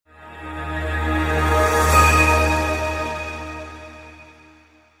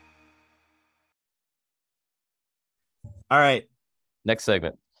All right. Next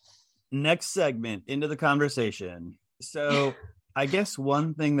segment. Next segment into the conversation. So I guess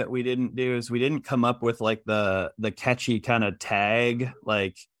one thing that we didn't do is we didn't come up with like the catchy kind of tag,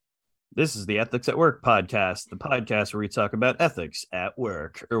 like this is the Ethics at Work podcast, the podcast where we talk about ethics at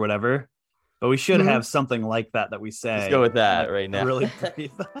work or whatever. But we should have something like that we say. Let's go with that right now. Really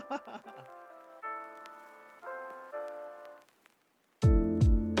brief.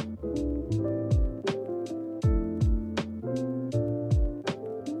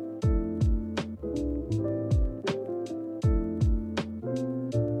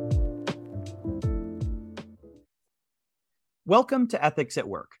 Welcome to Ethics at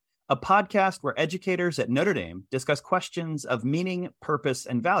Work, a podcast where educators at Notre Dame discuss questions of meaning, purpose,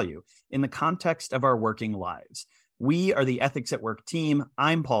 and value in the context of our working lives. We are the Ethics at Work team.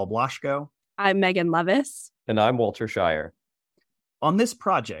 I'm Paul Blaschko. I'm Megan Levis. And I'm Walter Shire. On this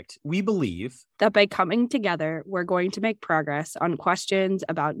project, we believe that by coming together, we're going to make progress on questions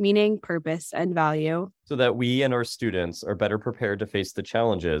about meaning, purpose, and value, so that we and our students are better prepared to face the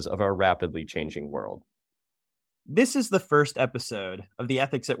challenges of our rapidly changing world. This is the first episode of the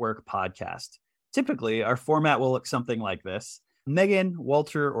Ethics at Work podcast. Typically, our format will look something like this. Megan,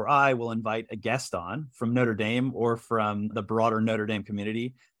 Walter, or I will invite a guest on from Notre Dame or from the broader Notre Dame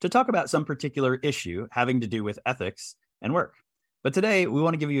community to talk about some particular issue having to do with ethics and work. But today, we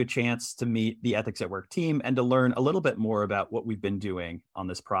want to give you a chance to meet the Ethics at Work team and to learn a little bit more about what we've been doing on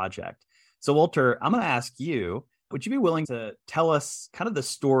this project. So, Walter, I'm going to ask you, would you be willing to tell us kind of the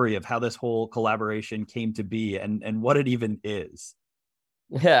story of how this whole collaboration came to be and what it even is?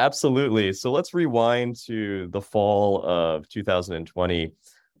 Yeah, absolutely. So let's rewind to the fall of 2020.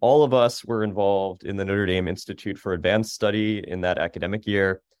 All of us were involved in the Notre Dame Institute for Advanced Study in that academic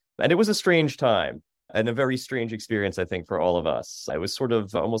year. And it was a strange time and a very strange experience, I think, for all of us. It was sort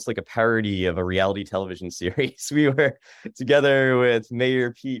of almost like a parody of a reality television series. We were together with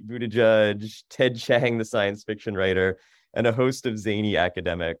Mayor Pete Buttigieg, Ted Chiang, the science fiction writer, and a host of zany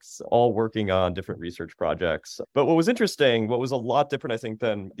academics, all working on different research projects. But what was interesting, what was a lot different, I think,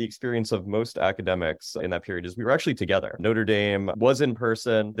 than the experience of most academics in that period is we were actually together. Notre Dame was in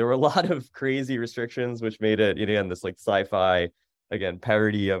person. There were a lot of crazy restrictions, which made it, again, this like sci-fi, again,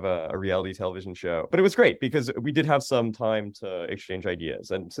 parody of a reality television show. But it was great because we did have some time to exchange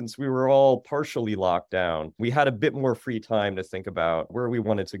ideas. And since we were all partially locked down, we had a bit more free time to think about where we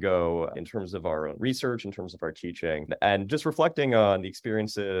wanted to go in terms of our own research, in terms of our teaching, and just reflecting on the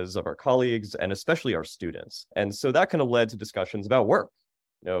experiences of our colleagues and especially our students. And so that kind of led to discussions about work.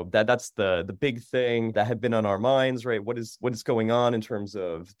 That's the big thing that had been on our minds, right? What is going on in terms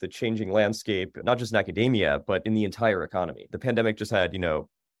of the changing landscape, not just in academia, but in the entire economy. The pandemic just had, a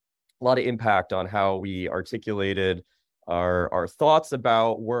lot of impact on how we articulated our thoughts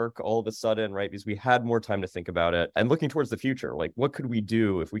about work all of a sudden, right? Because we had more time to think about it and looking towards the future, like what could we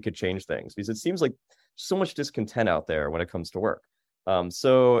do if we could change things? Because it seems like so much discontent out there when it comes to work.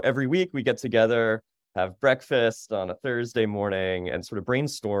 So every week we get together, have breakfast on a Thursday morning and sort of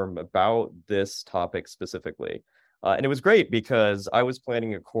brainstorm about this topic specifically. And it was great because I was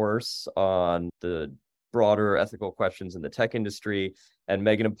planning a course on the broader ethical questions in the tech industry, and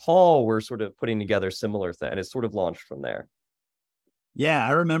Megan and Paul were sort of putting together similar things, and it sort of launched from there. Yeah,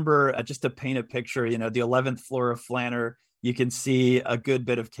 I remember just to paint a picture, the 11th floor of Flanner, you can see a good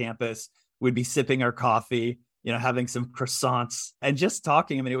bit of campus. We'd be sipping our coffee, having some croissants and just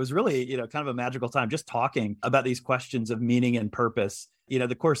talking. I mean, it was really, kind of a magical time just talking about these questions of meaning and purpose.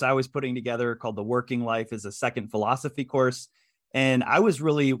 The course I was putting together called The Working Life is a second philosophy course. And I was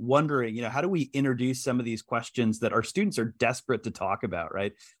really wondering, how do we introduce some of these questions that our students are desperate to talk about,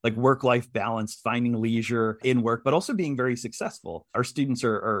 right? Like work-life balance, finding leisure in work, but also being very successful. Our students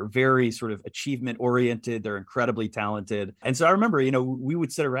are very sort of achievement-oriented. They're incredibly talented. And so I remember, we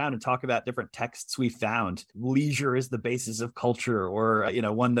would sit around and talk about different texts we found. Leisure is the basis of culture, or,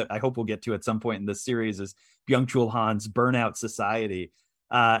 one that I hope we'll get to at some point in this series is Byung-Chul Han's Burnout Society.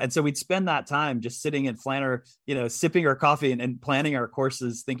 And so we'd spend that time just sitting in Flanner, sipping our coffee and planning our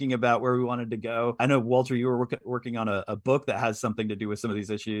courses, thinking about where we wanted to go. I know, Walter, you were working on a book that has something to do with some of these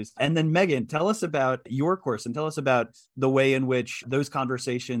issues. And then Megan, tell us about your course and tell us about the way in which those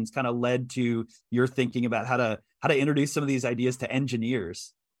conversations kind of led to your thinking about how to introduce some of these ideas to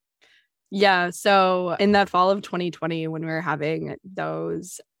engineers. Yeah. So in that fall of 2020, when we were having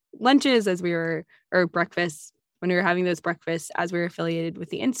those lunches or breakfasts, when we were having those breakfasts as we were affiliated with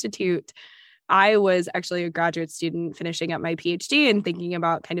the Institute, I was actually a graduate student finishing up my PhD and thinking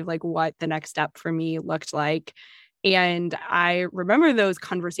about kind of like what the next step for me looked like. And I remember those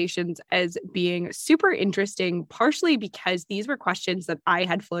conversations as being super interesting, partially because these were questions that I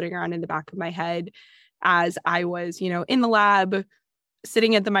had floating around in the back of my head as I was, in the lab,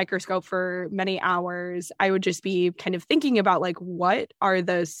 sitting at the microscope for many hours, I would just be kind of thinking about like, what are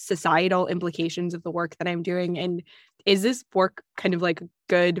the societal implications of the work that I'm doing? And is this work kind of like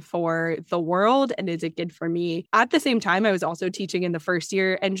good for the world? And is it good for me? At the same time, I was also teaching in the first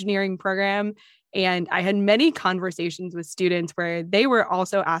year engineering program. And I had many conversations with students where they were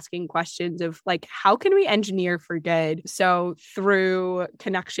also asking questions of like, how can we engineer for good? So through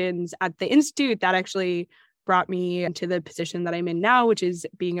connections at the Institute, that actually brought me into the position that I'm in now, which is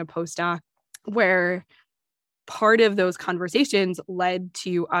being a postdoc, where part of those conversations led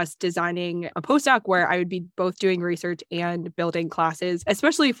to us designing a postdoc where I would be both doing research and building classes,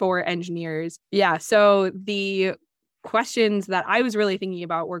 especially for engineers. Yeah. So the questions that I was really thinking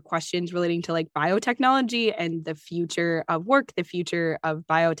about were questions relating to like biotechnology and the future of work, the future of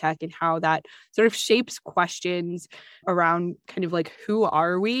biotech, and how that sort of shapes questions around kind of like, who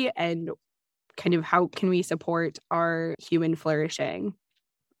are we and kind of how can we support our human flourishing?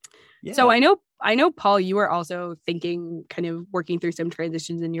 Yeah. So I know, Paul, you were also thinking, kind of working through some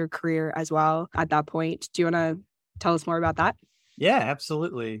transitions in your career as well at that point. Do you want to tell us more about that? Yeah,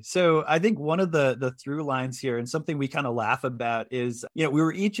 absolutely. So I think one of the through lines here, and something we kind of laugh about, is, we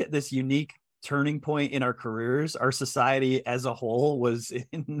were each at this unique turning point in our careers. Our society as a whole was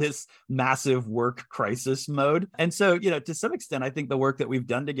in this massive work crisis mode. And so, to some extent, I think the work that we've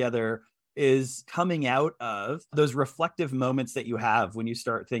done together is coming out of those reflective moments that you have when you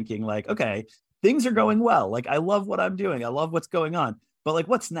start thinking like, okay, things are going well. Like, I love what I'm doing. I love what's going on. But like,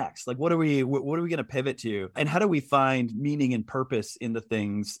 what's next? Like, what are we going to pivot to? And how do we find meaning and purpose in the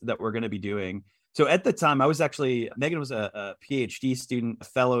things that we're going to be doing? So at the time, Megan was a PhD student, a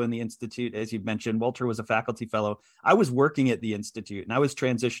fellow in the Institute, as you've mentioned. Walter was a faculty fellow. I was working at the Institute, and I was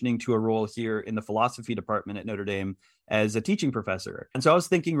transitioning to a role here in the philosophy department at Notre Dame as a teaching professor. And so I was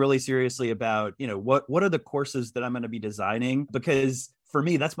thinking really seriously about, what are the courses that I'm going to be designing? Because for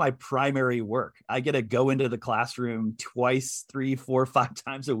me, that's my primary work. I get to go into the classroom twice, 3, 4, 5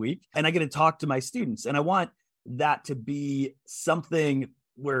 times a week, and I get to talk to my students. And I want that to be something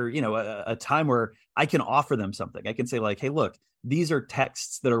where, a time where I can offer them something. I can say like, hey, look, these are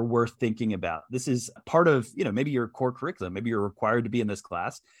texts that are worth thinking about. This is part of, maybe your core curriculum. Maybe you're required to be in this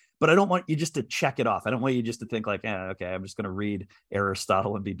class, but I don't want you just to check it off. I don't want you just to think like, okay, I'm just going to read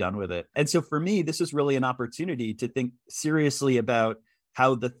Aristotle and be done with it. And so for me, this is really an opportunity to think seriously about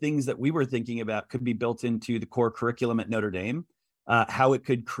how the things that we were thinking about could be built into the core curriculum at Notre Dame. How it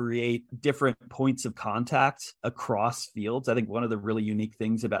could create different points of contact across fields. I think one of the really unique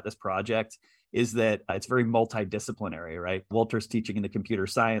things about this project is that it's very multidisciplinary, right? Walter's teaching in the computer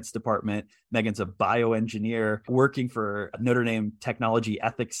science department. Megan's a bioengineer working for Notre Dame Technology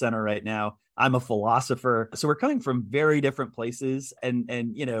Ethics Center right now. I'm a philosopher. So we're coming from very different places, and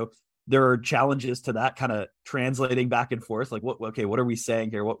there are challenges to that kind of translating back and forth. Like, what are we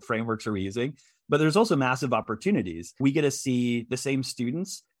saying here? What frameworks are we using? But there's also massive opportunities. We get to see the same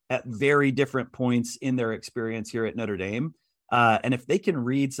students at very different points in their experience here at Notre Dame. And if they can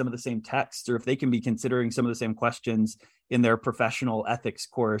read some of the same texts, or if they can be considering some of the same questions in their professional ethics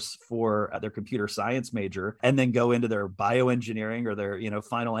course for their computer science major, and then go into their bioengineering or their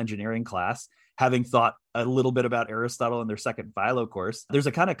final engineering class, having thought a little bit about Aristotle in their second philo course, there's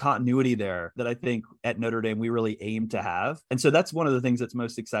a kind of continuity there that I think at Notre Dame we really aim to have. And so that's one of the things that's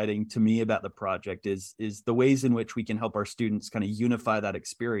most exciting to me about the project is the ways in which we can help our students kind of unify that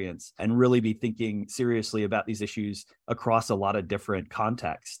experience and really be thinking seriously about these issues across a lot of different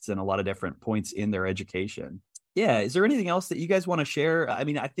contexts and a lot of different points in their education. Yeah. Is there anything else that you guys want to share? I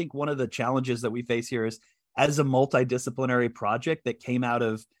mean, I think one of the challenges that we face here is, as a multidisciplinary project that came out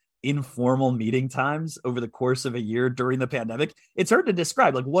of informal meeting times over the course of a year during the pandemic, it's hard to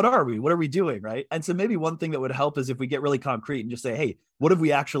describe, like, what are we doing, right? And so maybe one thing that would help is if we get really concrete and just say, hey, what have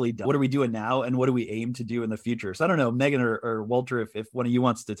we actually done? What are we doing now? And what do we aim to do in the future? So I don't know, Megan or Walter, if one of you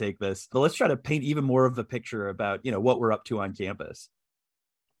wants to take this, but let's try to paint even more of a picture about, what we're up to on campus.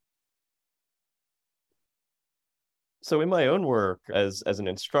 So in my own work as an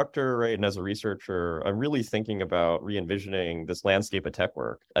instructor, right, and as a researcher, I'm really thinking about re-envisioning this landscape of tech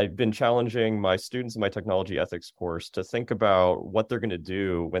work. I've been challenging my students in my technology ethics course to think about what they're going to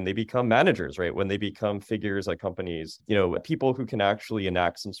do when they become managers, right? When they become figures at companies, people who can actually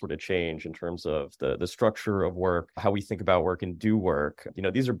enact some sort of change in terms of the structure of work, how we think about work and do work.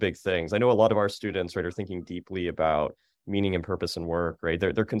 These are big things. I know a lot of our students, right, are thinking deeply about meaning and purpose in work, right?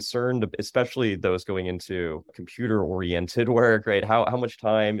 They're concerned, especially those going into computer-oriented work, right? How much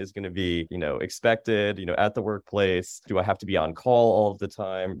time is going to be, expected, at the workplace? Do I have to be on call all of the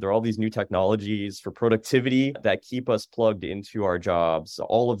time? There are all these new technologies for productivity that keep us plugged into our jobs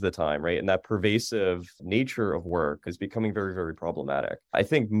all of the time, right? And that pervasive nature of work is becoming very, very problematic. I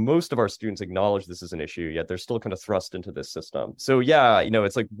think most of our students acknowledge this is an issue, yet they're still kind of thrust into this system. So yeah,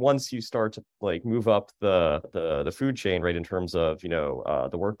 it's like once you start to like move up the food chain, right, in terms of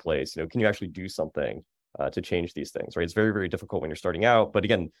the workplace, can you actually do something to change these things, right? It's very, very difficult when you're starting out, but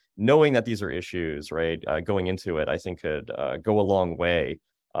again, knowing that these are issues, right, going into it, I think could go a long way.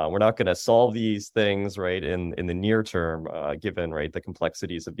 We're not going to solve these things, right, in the near term, given, right, the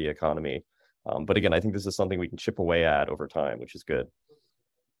complexities of the economy. But again, I think this is something we can chip away at over time, which is good.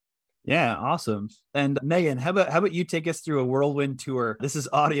 Yeah, awesome. And Megan, how about you take us through a whirlwind tour? This is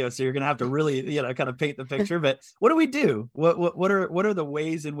audio, so you're going to have to really, kind of paint the picture. But what do we do? What are the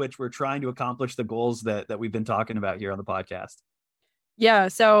ways in which we're trying to accomplish the goals that we've been talking about here on the podcast? Yeah.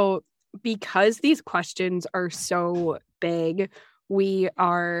 So because these questions are so big,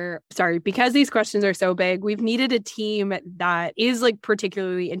 because these questions are so big, we've needed a team that is like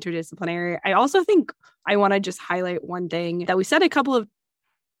particularly interdisciplinary. I also think I want to just highlight one thing that we said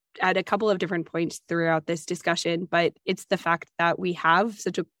at a couple of different points throughout this discussion, but it's the fact that we have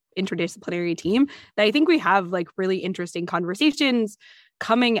such an interdisciplinary team that I think we have like really interesting conversations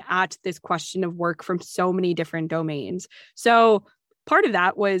coming at this question of work from so many different domains. So part of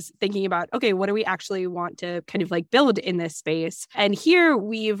that was thinking about, okay, what do we actually want to kind of like build in this space? And here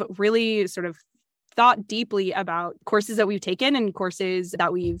we've really sort of thought deeply about courses that we've taken and courses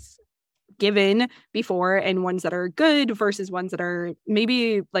that we've given before, and ones that are good versus ones that are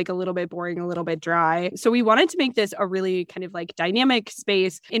maybe like a little bit boring, a little bit dry. So we wanted to make this a really kind of like dynamic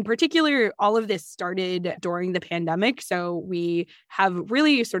space. In particular, all of this started during the pandemic. So we have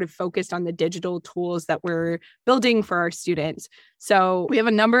really sort of focused on the digital tools that we're building for our students. So we have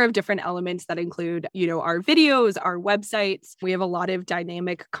a number of different elements that include, our videos, our websites. We have a lot of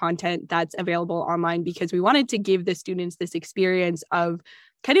dynamic content that's available online because we wanted to give the students this experience of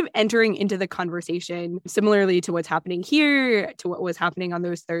kind of entering into the conversation similarly to what's happening here, to what was happening on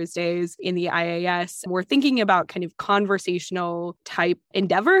those Thursdays in the IAS. We're thinking about kind of conversational type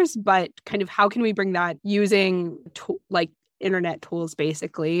endeavors, but kind of how can we bring that using like internet tools,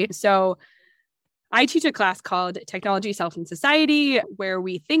 basically. So I teach a class called Technology, Self, and Society, where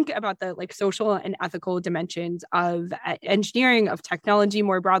we think about the like social and ethical dimensions of engineering, of technology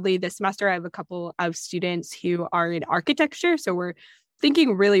more broadly. This semester, I have a couple of students who are in architecture. So we're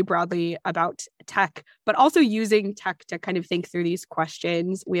thinking really broadly about tech, but also using tech to kind of think through these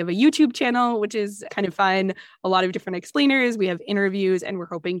questions. We have a YouTube channel, which is kind of fun, a lot of different explainers. We have interviews, and we're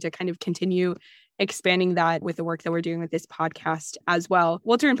hoping to kind of continue expanding that with the work that we're doing with this podcast as well.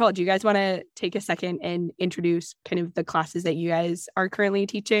 Walter and Paul, do you guys want to take a second and introduce kind of the classes that you guys are currently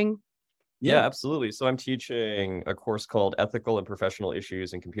teaching? Yeah, absolutely. So I'm teaching a course called Ethical and Professional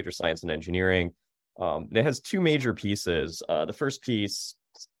Issues in Computer Science and Engineering. It has two major pieces. The first piece,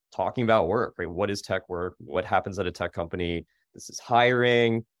 talking about work, right? What is tech work? What happens at a tech company? This is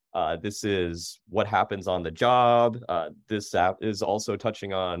hiring. This is what happens on the job. This app is also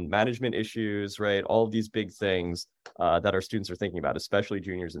touching on management issues, right? All of these big things that our students are thinking about, especially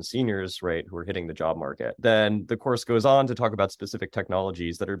juniors and seniors, right, who are hitting the job market. Then the course goes on to talk about specific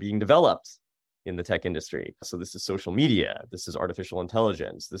technologies that are being developed in the tech industry. So this is social media, this is artificial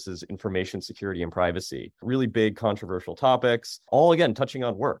intelligence, this is information security and privacy, really big controversial topics, all again, touching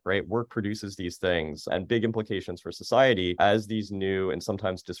on work, right? Work produces these things and big implications for society as these new and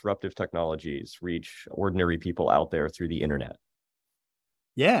sometimes disruptive technologies reach ordinary people out there through the internet.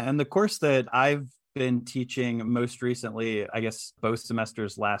 Yeah. And the course that I've been teaching most recently, I guess both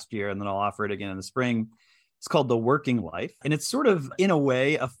semesters last year, and then I'll offer it again in the spring, it's called The Working Life. And it's sort of, in a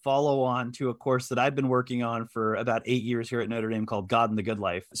way, a follow-on to a course that I've been working on for about 8 years here at Notre Dame called God and the Good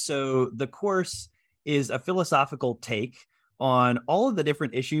Life. So the course is a philosophical take on all of the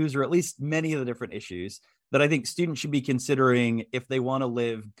different issues, or at least many of the different issues, that I think students should be considering if they want to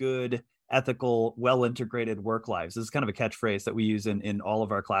live good, ethical, well-integrated work lives. This is kind of a catchphrase that we use in all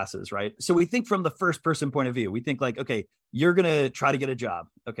of our classes, right? So we think from the first person point of view. We think like, okay, you're going to try to get a job.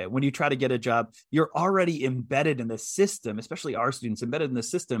 Okay, when you try to get a job, you're already embedded in the system, especially our students, embedded in the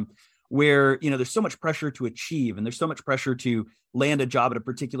system where, there's so much pressure to achieve, and there's so much pressure to land a job at a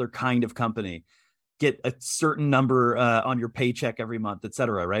particular kind of company, get a certain number on your paycheck every month, et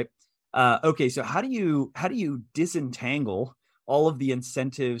cetera, right? Okay, so how do you disentangle all of the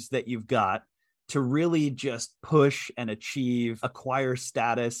incentives that you've got to really just push and achieve, acquire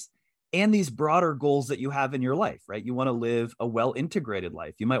status, and these broader goals that you have in your life, right? You want to live a well-integrated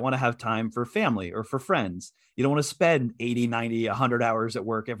life. You might want to have time for family or for friends. You don't want to spend 80, 90, 100 hours at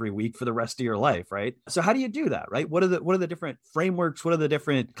work every week for the rest of your life, right? So how do you do that, right? What are the different frameworks? What are the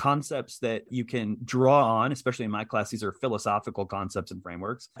different concepts that you can draw on? Especially in my class, these are philosophical concepts and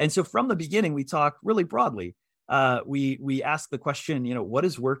frameworks. And so from the beginning, we talk really broadly. We ask the question, what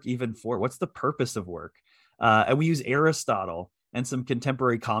is work even for? What's the purpose of work? And we use Aristotle and some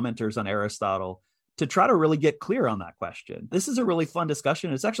contemporary commenters on Aristotle to try to really get clear on that question. This is a really fun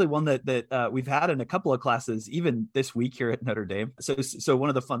discussion. It's actually one that we've had in a couple of classes, even this week here at Notre Dame. So one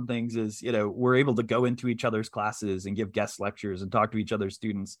of the fun things is, we're able to go into each other's classes and give guest lectures and talk to each other's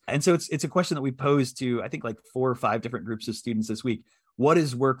students. And so it's a question that we posed to, I think, like 4 or 5 different groups of students this week. What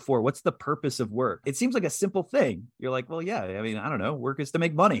is work for? What's the purpose of work? It seems like a simple thing. You're like, well, yeah, I mean, I don't know. Work is to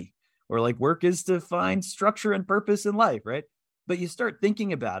make money, or like work is to find structure and purpose in life, right? But you start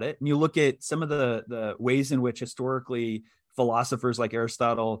thinking about it and you look at some of the ways in which historically philosophers like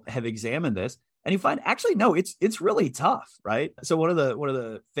Aristotle have examined this, and you find actually, no, it's really tough, right? So one of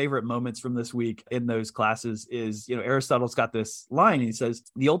the favorite moments from this week in those classes is, Aristotle's got this line. He says,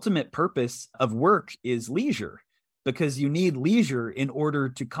 the ultimate purpose of work is leisure, because you need leisure in order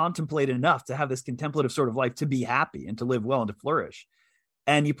to contemplate enough to have this contemplative sort of life, to be happy and to live well and to flourish.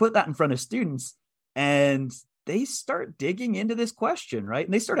 And you put that in front of students and they start digging into this question, right?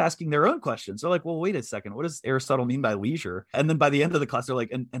 And they start asking their own questions. They're like, well, wait a second. What does Aristotle mean by leisure? And then by the end of the class, they're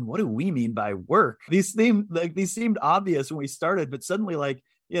like, and what do we mean by work? These seemed obvious when we started, but suddenly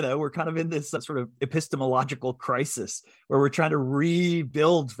we're kind of in this sort of epistemological crisis where we're trying to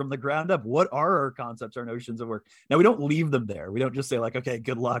rebuild from the ground up. What are our concepts, our notions of work? Now, we don't leave them there. We don't just say like, okay,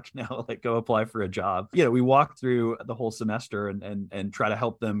 good luck now, go apply for a job. We walk through the whole semester and try to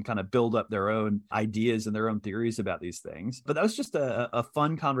help them kind of build up their own ideas and their own theories about these things. But that was just a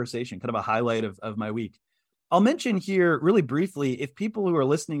fun conversation, kind of a highlight of my week. I'll mention here really briefly, if people who are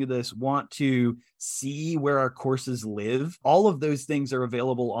listening to this want to see where our courses live, all of those things are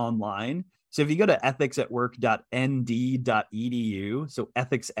available online. So if you go to ethicsatwork.nd.edu, so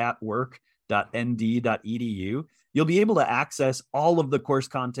ethicsatwork.nd.edu, you'll be able to access all of the course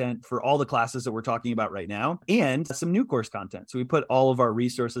content for all the classes that we're talking about right now and some new course content. So we put all of our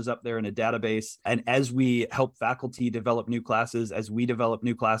resources up there in a database. And as we help faculty develop new classes, as we develop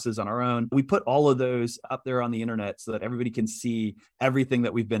new classes on our own, we put all of those up there on the internet so that everybody can see everything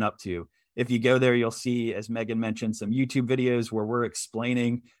that we've been up to. If you go there, you'll see, as Megan mentioned, some YouTube videos where we're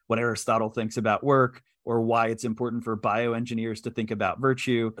explaining what Aristotle thinks about work, or why it's important for bioengineers to think about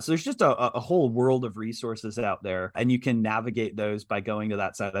virtue. So there's just a whole world of resources out there, and you can navigate those by going to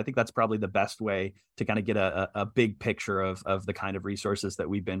that site. I think that's probably the best way to kind of get a big picture of the kind of resources that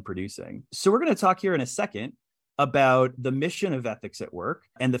we've been producing. So we're going to talk here in a second about the mission of Ethics at Work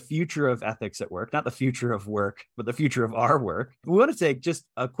and the future of ethics at work, not the future of work, but the future of our work. We want to take just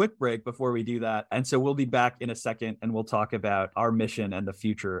a quick break before we do that. And so we'll be back in a second and we'll talk about our mission and the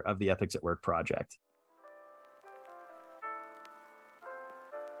future of the Ethics at Work project.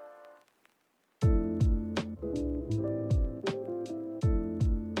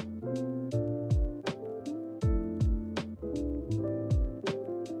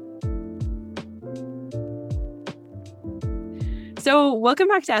 So welcome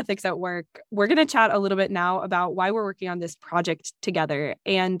back to Ethics at Work. We're going to chat a little bit now about why we're working on this project together.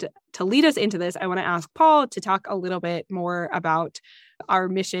 And to lead us into this, I want to ask Paul to talk a little bit more about our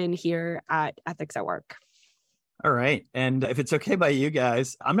mission here at Ethics at Work. All right. And if it's okay by you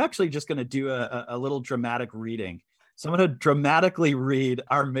guys, I'm actually just going to do a little dramatic reading. So I'm going to dramatically read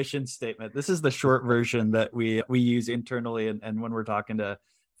our mission statement. This is the short version that we use internally and when we're talking to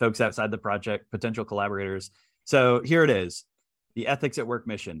folks outside the project, potential collaborators. So here it is. The Ethics at Work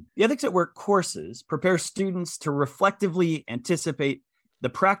mission. The Ethics at Work courses prepare students to reflectively anticipate the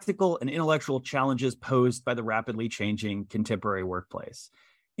practical and intellectual challenges posed by the rapidly changing contemporary workplace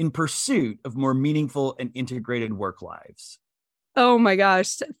in pursuit of more meaningful and integrated work lives. Oh my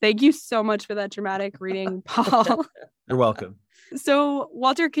gosh. Thank you so much for that dramatic reading, Paul. You're welcome. So,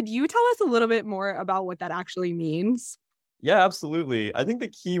 Walter, could you tell us a little bit more about what that actually means? Yeah, absolutely. I think the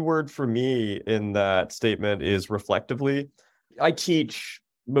key word for me in that statement is reflectively. I teach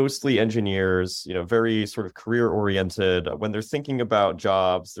mostly engineers, very sort of career oriented. When they're thinking about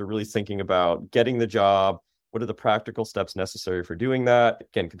jobs, they're really thinking about getting the job. What are the practical steps necessary for doing that?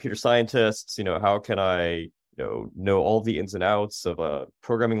 Again, computer scientists, how can I, know all the ins and outs of a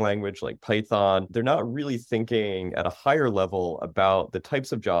programming language like Python? They're not really thinking at a higher level about the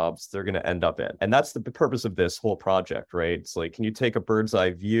types of jobs they're going to end up in. And that's the purpose of this whole project, right? It's like, can you take a bird's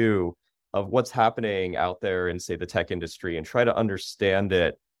eye view of what's happening out there in, say, the tech industry and try to understand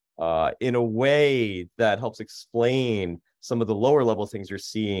it in a way that helps explain some of the lower level things you're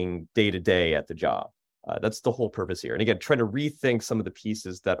seeing day to day at the job. That's the whole purpose here. And again, trying to rethink some of the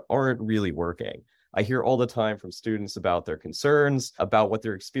pieces that aren't really working. I hear all the time from students about their concerns, about what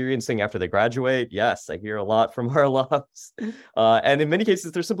they're experiencing after they graduate. Yes, I hear a lot from our alums. And in many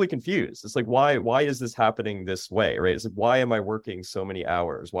cases, they're simply confused. It's like, why is this happening this way, right? It's like, why am I working so many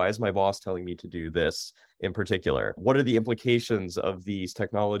hours? Why is my boss telling me to do this in particular? What are the implications of these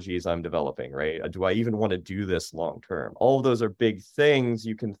technologies I'm developing, right? Do I even want to do this long term? All of those are big things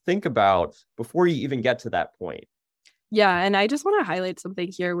you can think about before you even get to that point. Yeah, and I just want to highlight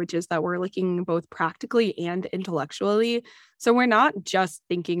something here, which is that we're looking both practically and intellectually. So we're not just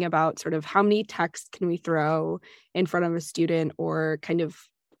thinking about sort of how many texts can we throw in front of a student, or kind of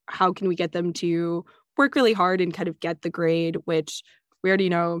how can we get them to work really hard and kind of get the grade, which we already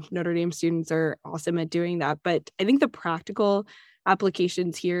know Notre Dame students are awesome at doing that. But I think the practical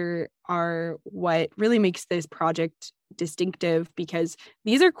applications here are what really makes this project distinctive, because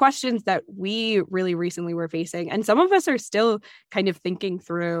these are questions that we really recently were facing, and some of us are still kind of thinking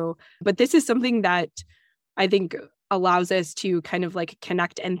through. But this is something that I think allows us to kind of like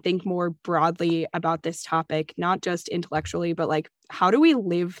connect and think more broadly about this topic, not just intellectually, but like, how do we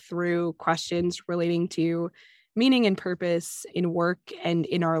live through questions relating to meaning and purpose in work and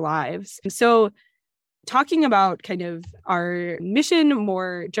in our lives? So talking about kind of our mission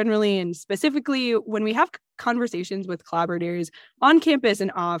more generally and specifically, when we have conversations with collaborators on campus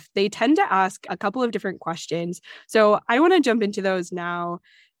and off, they tend to ask a couple of different questions. So I want to jump into those now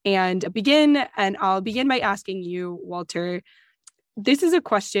and I'll begin by asking you, Walter. This is a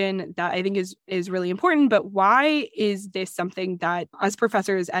question that I think is really important, but why is this something that us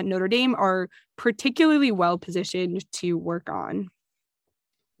professors at Notre Dame are particularly well positioned to work on?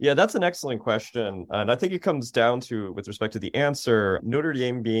 Yeah, that's an excellent question. And I think it comes down to, with respect to the answer, Notre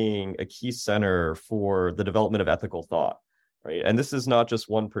Dame being a key center for the development of ethical thought, right? And this is not just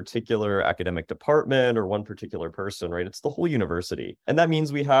one particular academic department or one particular person, right? It's the whole university. And that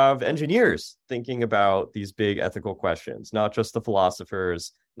means we have engineers thinking about these big ethical questions, not just the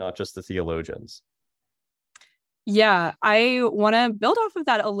philosophers, not just the theologians. Yeah, I want to build off of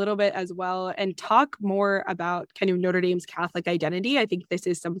that a little bit as well and talk more about kind of Notre Dame's Catholic identity. I think this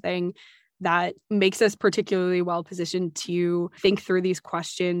is something that makes us particularly well positioned to think through these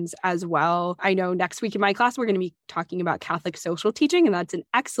questions as well. I know next week in my class, we're going to be talking about Catholic social teaching, and that's an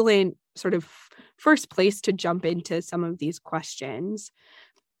excellent sort of first place to jump into some of these questions.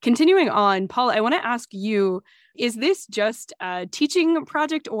 Continuing on, Paul, I want to ask you, is this just a teaching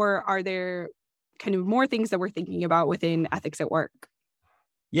project, or are there kind of more things that we're thinking about within ethics at work?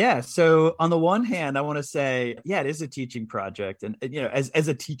 Yeah. So on the one hand, I want to say, yeah, it is a teaching project. And, you know, as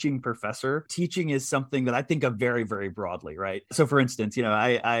a teaching professor, teaching is something that I think of very, very broadly, right? So for instance, you know,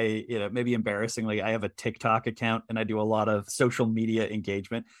 I maybe embarrassingly, I have a TikTok account and I do a lot of social media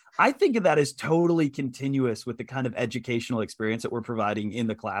engagement. I think of that as totally continuous with the kind of educational experience that we're providing in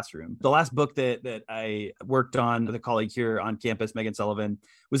the classroom. The last book that I worked on with a colleague here on campus, Megan Sullivan,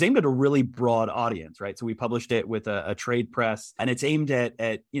 was aimed at a really broad audience, right? So we published it with a trade press, and it's aimed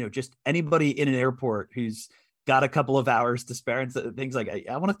at you know, just anybody in an airport who's got a couple of hours to spare and things like,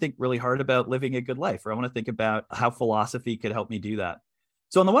 I want to think really hard about living a good life, or I want to think about how philosophy could help me do that.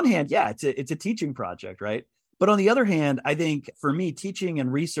 So on the one hand, yeah, it's a teaching project, right? But on the other hand, I think for me, teaching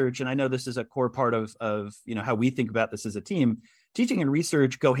and research, and I know this is a core part of you know, how we think about this as a team, teaching and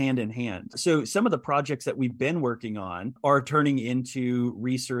research go hand in hand. So some of the projects that we've been working on are turning into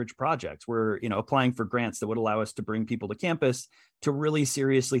research projects. We're, you know, applying for grants that would allow us to bring people to campus to really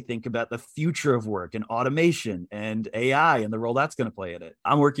seriously think about the future of work and automation and AI and the role that's going to play in it.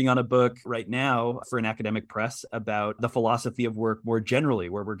 I'm working on a book right now for an academic press about the philosophy of work more generally,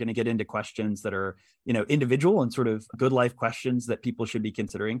 where we're going to get into questions that are, you know, individual and sort of good life questions that people should be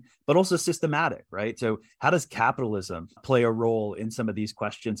considering, but also systematic, right? So how does capitalism play a role in some of these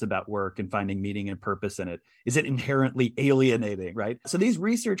questions about work and finding meaning and purpose in it? Is it inherently alienating, right? So these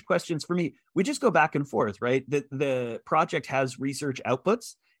research questions, for me, we just go back and forth, right? The project has research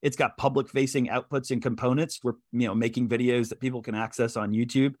outputs. It's got public facing outputs and components. We're, you know, making videos that people can access on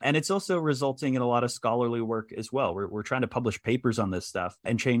YouTube. And it's also resulting in a lot of scholarly work as well. We're trying to publish papers on this stuff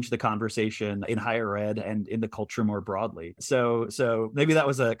and change the conversation in higher ed and in the culture more broadly. So maybe that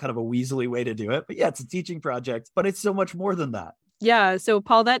was a kind of a weaselly way to do it. But yeah, it's a teaching project, but it's so much more than that. Yeah. So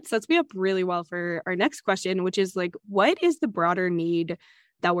Paul, that sets me up really well for our next question, which is like, what is the broader need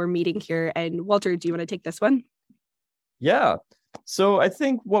that we're meeting here? And Walter, do you want to take this one? Yeah. So I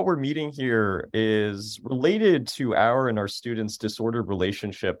think what we're meeting here is related to our and our students' disordered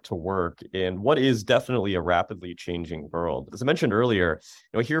relationship to work in what is definitely a rapidly changing world. As I mentioned earlier,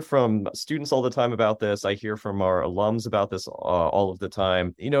 I hear from students all the time about this. I hear from our alums about this all of the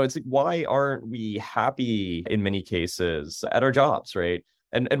time. It's like, why aren't we happy in many cases at our jobs, right?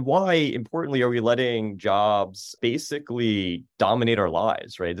 And why, importantly, are we letting jobs basically dominate our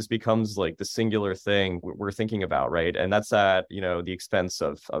lives, right? This becomes like the singular thing we're thinking about, right? And that's at, the expense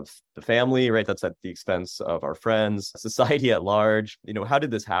of the family, right? That's at the expense of our friends, society at large. How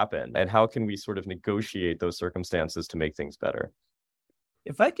did this happen? And how can we sort of negotiate those circumstances to make things better?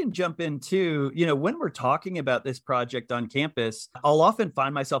 If I can jump in too, when we're talking about this project on campus, I'll often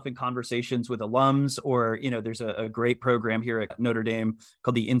find myself in conversations with alums, or, there's a great program here at Notre Dame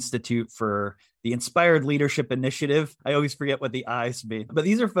called the Institute for the Inspired Leadership Initiative. I always forget what the I's mean, but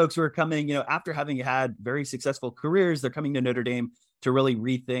these are folks who are coming, after having had very successful careers, they're coming to Notre Dame to really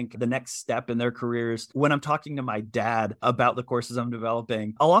rethink the next step in their careers. When I'm talking to my dad about the courses I'm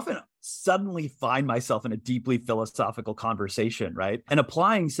developing, I'll often suddenly find myself in a deeply philosophical conversation, right? And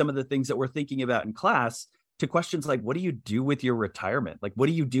applying some of the things that we're thinking about in class to questions like, what do you do with your retirement? Like, what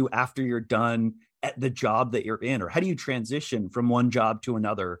do you do after you're done at the job that you're in? Or how do you transition from one job to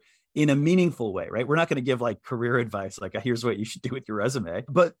another in a meaningful way, right? We're not going to give like career advice, like here's what you should do with your resume.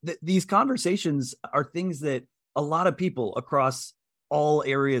 But these conversations are things that a lot of people across all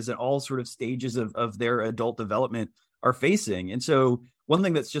areas and all sort of stages of their adult development are facing. And so one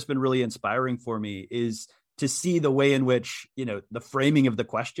thing that's just been really inspiring for me is to see the way in which, the framing of the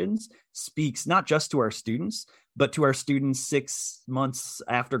questions speaks not just to our students, but to our students 6 months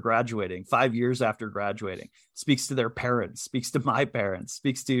after graduating, 5 years after graduating, speaks to their parents, speaks to my parents,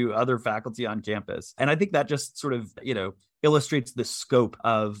 speaks to other faculty on campus. And I think that just sort of, illustrates the scope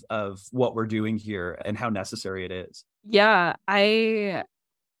of what we're doing here and how necessary it is. Yeah, I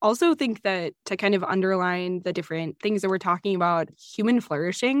also think that to kind of underline the different things that we're talking about, human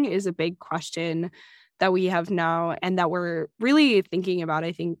flourishing is a big question that we have now and that we're really thinking about,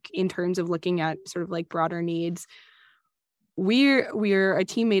 I think, in terms of looking at sort of like broader needs. We're a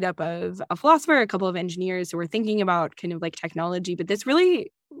team made up of a philosopher, a couple of engineers who are thinking about kind of like technology, but this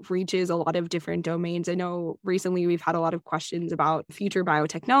really reaches a lot of different domains. I know recently we've had a lot of questions about future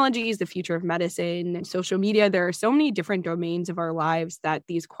biotechnologies, the future of medicine, social media. There are so many different domains of our lives that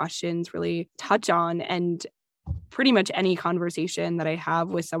these questions really touch on. And pretty much any conversation that I have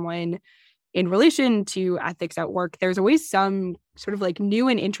with someone in relation to ethics at work, there's always some sort of like new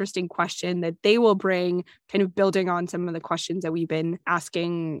and interesting question that they will bring, kind of building on some of the questions that we've been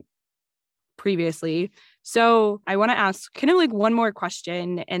asking previously. So I want to ask kind of like one more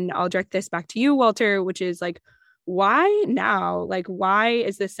question, and I'll direct this back to you, Walter, which is like, why now? Like, why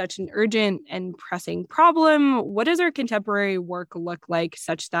is this such an urgent and pressing problem? What does our contemporary work look like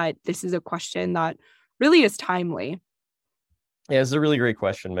such that this is a question that really is timely? Yeah, it's a really great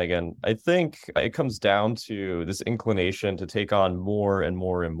question, Megan. I think it comes down to this inclination to take on more and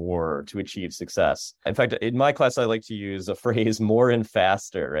more and more to achieve success. In fact, in my class, I like to use a phrase, more and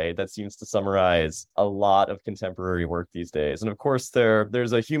faster, right? That seems to summarize a lot of contemporary work these days. And of course,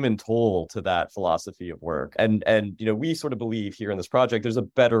 there's a human toll to that philosophy of work. And we sort of believe here in this project, there's a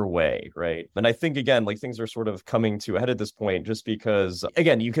better way, right? And I think, again, like things are sort of coming to a head at this point, just because,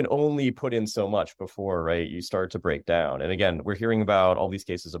 again, you can only put in so much before, right, you start to break down. And again, we're hearing about all these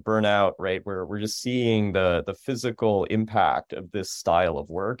cases of burnout, right? Where we're just seeing the physical impact of this style of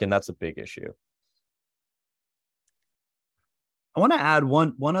work, and that's a big issue. I want to add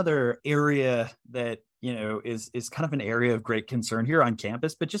one other area that is kind of an area of great concern here on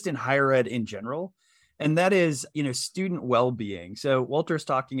campus, but just in higher ed in general, and that is student well-being. So Walter's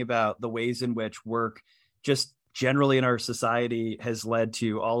talking about the ways in which work just generally in our society has led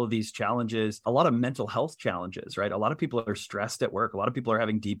to all of these challenges, a lot of mental health challenges, right? A lot of people are stressed at work. A lot of people are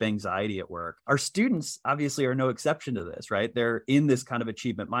having deep anxiety at work. Our students obviously are no exception to this, right? They're in this kind of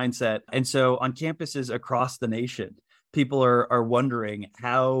achievement mindset. And so on campuses across the nation, people are wondering,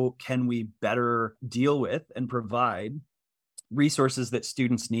 how can we better deal with and provide resources that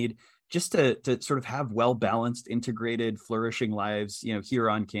students need just to sort of have well-balanced, integrated, flourishing lives, here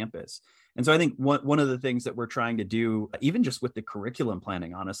on campus. And so I think one of the things that we're trying to do, even just with the curriculum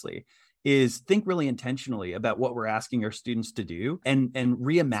planning, honestly, is think really intentionally about what we're asking our students to do and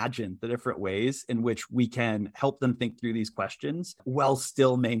reimagine the different ways in which we can help them think through these questions while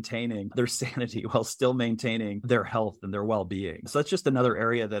still maintaining their sanity, while still maintaining their health and their well-being. So that's just another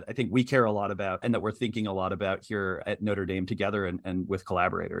area that I think we care a lot about and that we're thinking a lot about here at Notre Dame together and with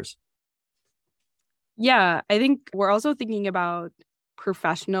collaborators. Yeah, I think we're also thinking about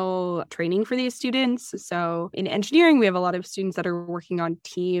professional training for these students. So in engineering, we have a lot of students that are working on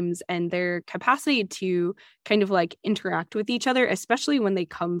teams, and their capacity to kind of like interact with each other, especially when they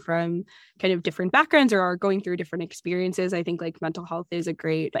come from kind of different backgrounds or are going through different experiences. I think like mental health is a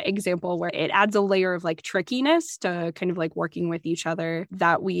great example where it adds a layer of like trickiness to kind of like working with each other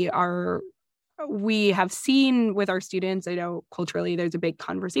that we have seen with our students. I know culturally there's a big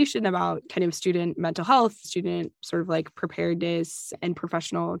conversation about kind of student mental health, student sort of like preparedness and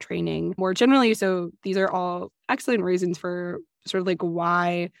professional training more generally. So these are all excellent reasons for sort of like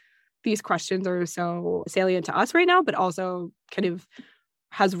why these questions are so salient to us right now, but also kind of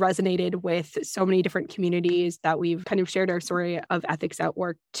has resonated with so many different communities that we've kind of shared our story of ethics at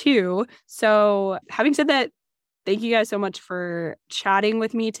work too. So having said that, thank you guys so much for chatting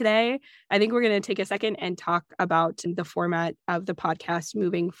with me today. I think we're going to take a second and talk about the format of the podcast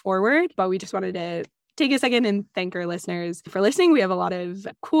moving forward, but we just wanted to take a second and thank our listeners for listening. We have a lot of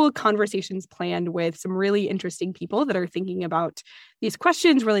cool conversations planned with some really interesting people that are thinking about these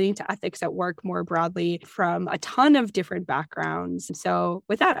questions relating to ethics at work more broadly from a ton of different backgrounds. So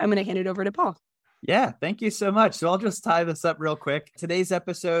with that, I'm going to hand it over to Paul. Yeah, thank you so much. So I'll just tie this up real quick. Today's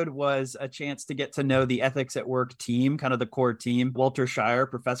episode was a chance to get to know the Ethics at Work team, kind of the core team. Walter Shire,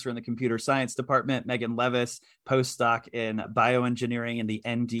 professor in the computer science department, Megan Levis, postdoc in bioengineering in the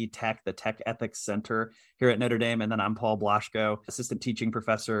ND Tech, the Tech Ethics Center here at Notre Dame. And then I'm Paul Blaschko, assistant teaching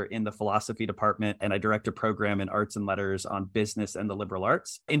professor in the philosophy department, and I direct a program in arts and letters on business and the liberal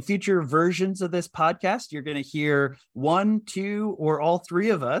arts. In future versions of this podcast, you're going to hear one, two, or all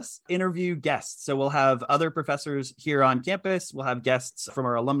three of us interview guests. So we'll have other professors here on campus, we'll have guests from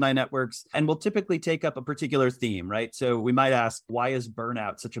our alumni networks, and we'll typically take up a particular theme, right? So we might ask, why is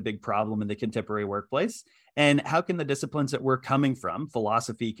burnout such a big problem in the contemporary workplace? And how can the disciplines that we're coming from,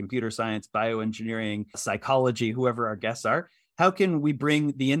 philosophy, computer science, bioengineering, psychology, whoever our guests are, how can we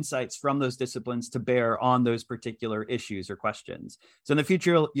bring the insights from those disciplines to bear on those particular issues or questions? So in the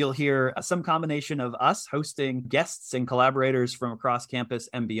future, you'll hear some combination of us hosting guests and collaborators from across campus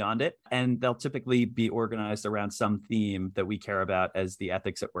and beyond it. And they'll typically be organized around some theme that we care about as the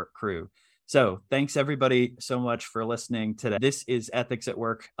Ethics at Work crew. So thanks everybody so much for listening today. This is Ethics at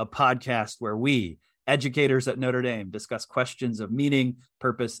Work, a podcast where we, educators at Notre Dame, discuss questions of meaning,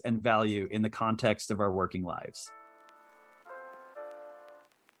 purpose, and value in the context of our working lives.